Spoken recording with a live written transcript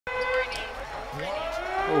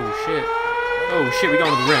Oh shit. Oh shit, we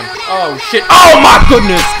going to the rim. Oh shit. Oh my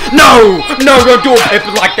goodness! No! No, don't do a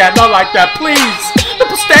Pippen like that. Not like that, please! The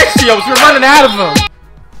pistachios, we're running out of them!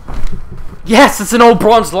 Yes, it's an old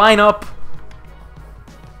bronze lineup!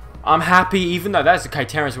 I'm happy, even though that's okay,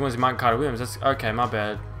 Terrence wins and MyCareer wins. That's okay, my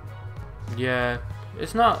bad. Yeah,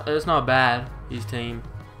 it's not bad, his team.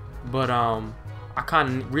 But I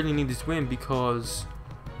kinda really need this win because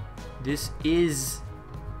this is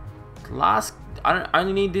last. I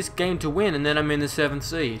only need this game to win, and then I'm in the 7th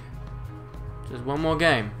seed. Just one more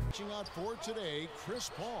game.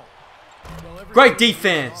 Great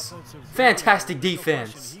defense! Fantastic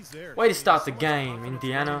defense! Way to start the game,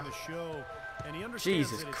 Indiana.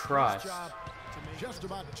 Jesus Christ.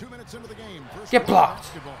 Get blocked!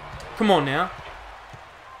 Come on now.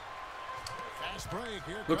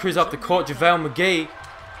 Look who's up the court, JaVale McGee.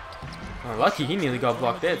 Oh, lucky he nearly got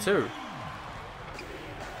blocked there too.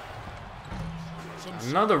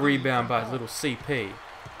 Another rebound by little CP.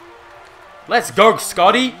 Let's go,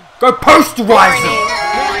 Scottie. Go posterize him.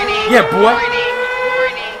 Yeah, boy.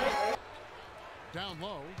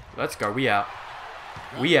 Let's go. We out.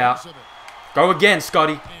 We out. Go again,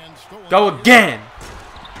 Scottie. Go again.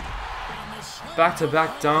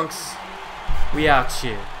 Back-to-back dunks. We out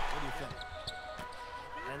here.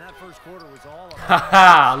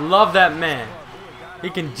 Haha, love that man. He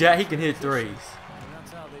can hit threes.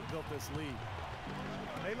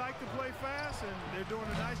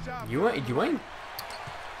 You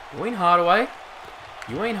ain't Hardaway.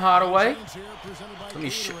 You ain't Hardaway. Let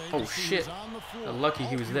me oh shit. Lucky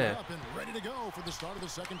he was there.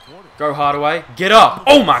 Go Hardaway. Get up.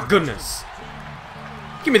 Oh my goodness.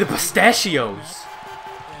 Give me the pistachios.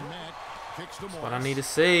 That's what I need to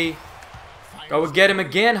see. Go and get him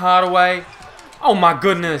again, Hardaway. Oh my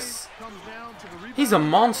goodness. He's a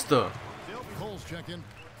monster.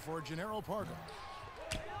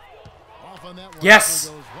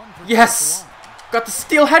 Yes! Yes! Got the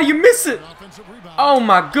steal. How do you miss it? Oh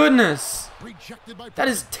my goodness. That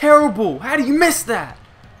is terrible. How do you miss that?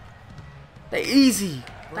 They're easy.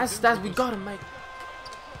 That's we gotta make.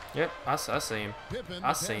 Yep, I see him.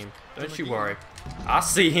 I see him. Don't you worry. I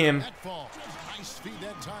see him. Oh,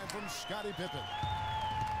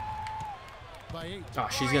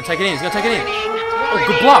 she's gonna take it in. He's gonna take it in. Oh,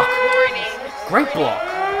 good block. Great block.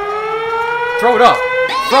 Throw it up.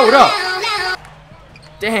 Throw it up.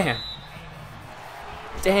 Damn.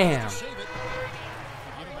 Damn.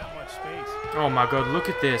 Oh my god, look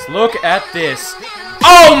at this. Look at this.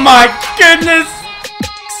 Oh my goodness.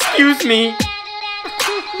 Excuse me.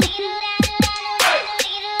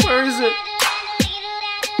 Where is it?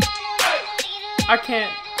 I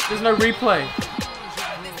can't. There's no replay.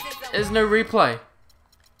 There's no replay.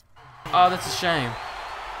 Oh, that's a shame.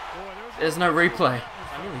 There's no replay.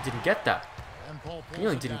 I really didn't get that. I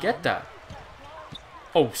really didn't get that.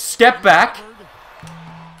 Oh, step back.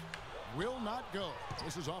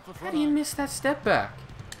 How do you miss that step back?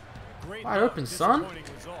 Wide open, son.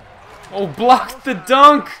 Oh, blocked the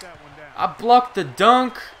dunk. I blocked the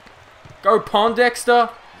dunk. Go, Pondexter.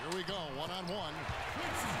 Here we go, one-on-one.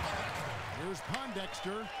 Here's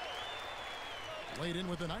Pondexter. Laid in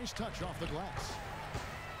with a nice touch off the glass.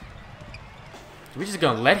 Are we just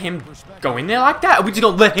gonna let him go in there like that? Or are we just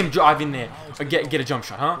gonna let him drive in there or get a jump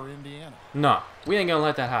shot, huh? No, we ain't gonna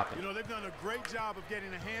let that happen.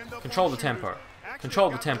 Control the tempo. Control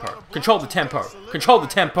the tempo. Control the tempo. Control the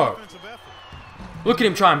tempo. Look at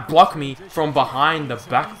him try and block me from behind the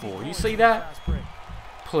backboard. You see that?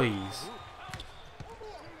 Please.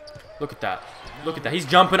 Look at that. Look at that. He's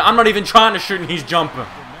jumping. I'm not even trying to shoot and he's jumping.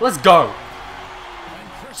 Let's go.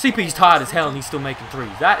 CP's tired as hell and he's still making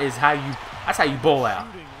threes. That's how you ball out.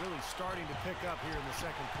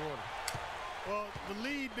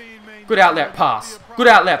 Good outlet pass. Good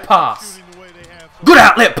outlet pass. Good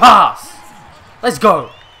outlet pass. Let's go.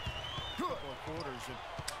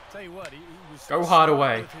 Go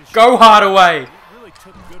Hardaway. Go Hardaway.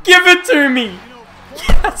 Give it to me.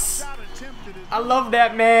 Yes. I love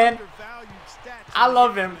that man. I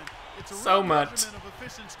love him so much.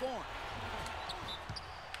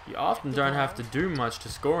 You often don't have to do much to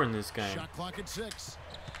score in this game.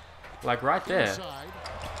 Like right there.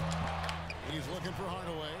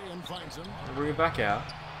 We'll bring it back out.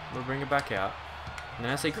 We'll bring it back out. And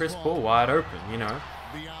then I see Chris Paul wide open, you know.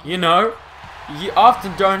 You know, you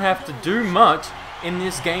often don't have to do much in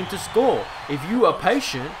this game to score. If you are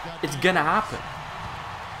patient, it's gonna happen.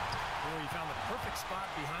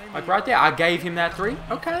 Like right there, I gave him that three.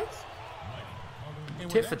 Okay.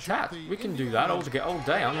 Tit for tat. We can do that all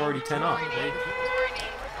day. I'm already 10 up.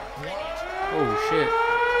 Oh shit.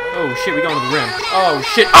 Oh shit, we going to the rim. Oh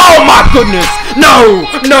shit. Oh my goodness! No!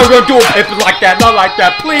 No, don't do a Pippen like that. Not like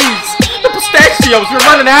that, please! The pistachios, we're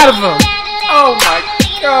running out of them! Oh my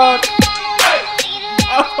god!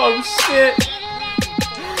 Oh shit!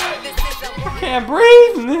 I can't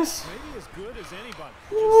breathe in this.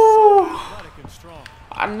 Woo.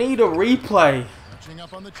 I need a replay.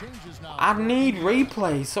 I need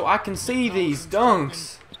replay so I can see these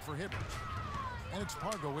dunks.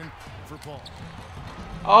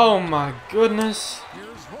 Oh my goodness.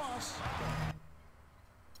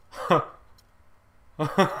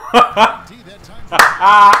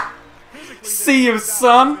 See him,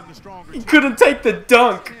 son. He couldn't take the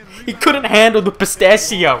dunk. He couldn't handle the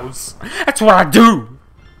pistachios. That's what I do.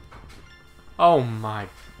 Oh my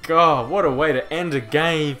god, what a way to end a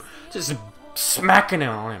game. Just smacking it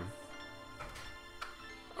on him.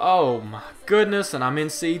 Oh my goodness, and I'm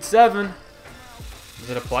in seed 7. Is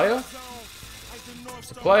it a player?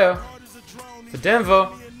 It's a player. For Denver.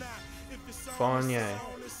 Fournier.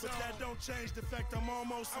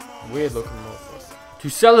 Weird looking motherfucker. To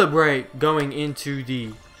celebrate going into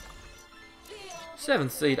the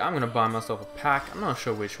 7th seed, I'm going to buy myself a pack. I'm not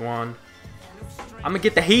sure which one. I'm going to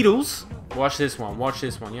get the Heatles. Watch this one. Watch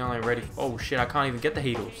this one. You ain't ready. Oh shit, I can't even get the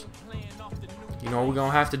Heatles. You know what we're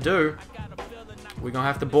going to have to do? We're going to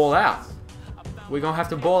have to ball out. We're going to have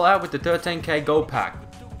to ball out with the 13k gold pack.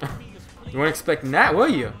 You weren't expecting that, were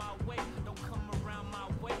you?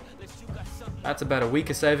 That's about a week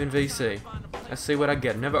of saving VC. Let's see what I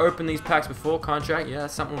get. Never opened these packs before. Contract. Yeah,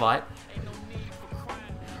 that's something light.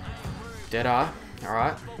 Deadeye.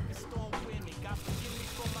 Alright.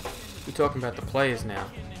 We're talking about the players now.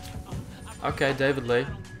 Okay, David Lee.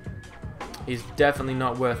 He's definitely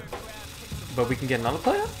not worth... But we can get another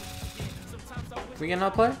player? Can we get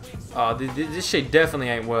another player? Oh, this shit definitely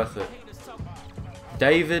ain't worth it.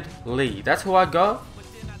 David Lee. That's who I got?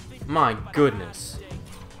 My goodness.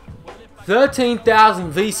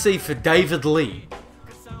 13,000 VC for David Lee.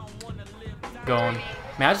 Gone.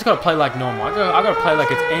 Man, I just gotta play like normal. I gotta play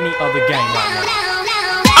like it's any other game right now.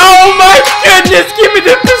 Oh my goodness! Give me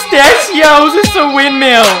the pistachios! It's a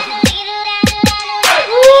windmill!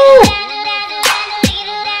 Woo!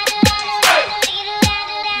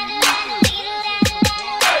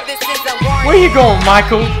 Where you going,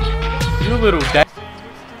 Michael? You little da-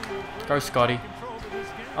 Go, Scottie.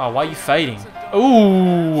 Oh, why are you fading?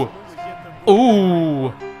 Ooh!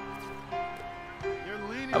 Ooh!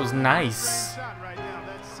 That was nice.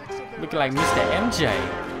 Looking like Mr. MJ.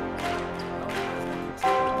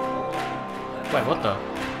 Wait, what the?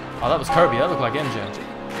 Oh, that was Kirby. That looked like MJ.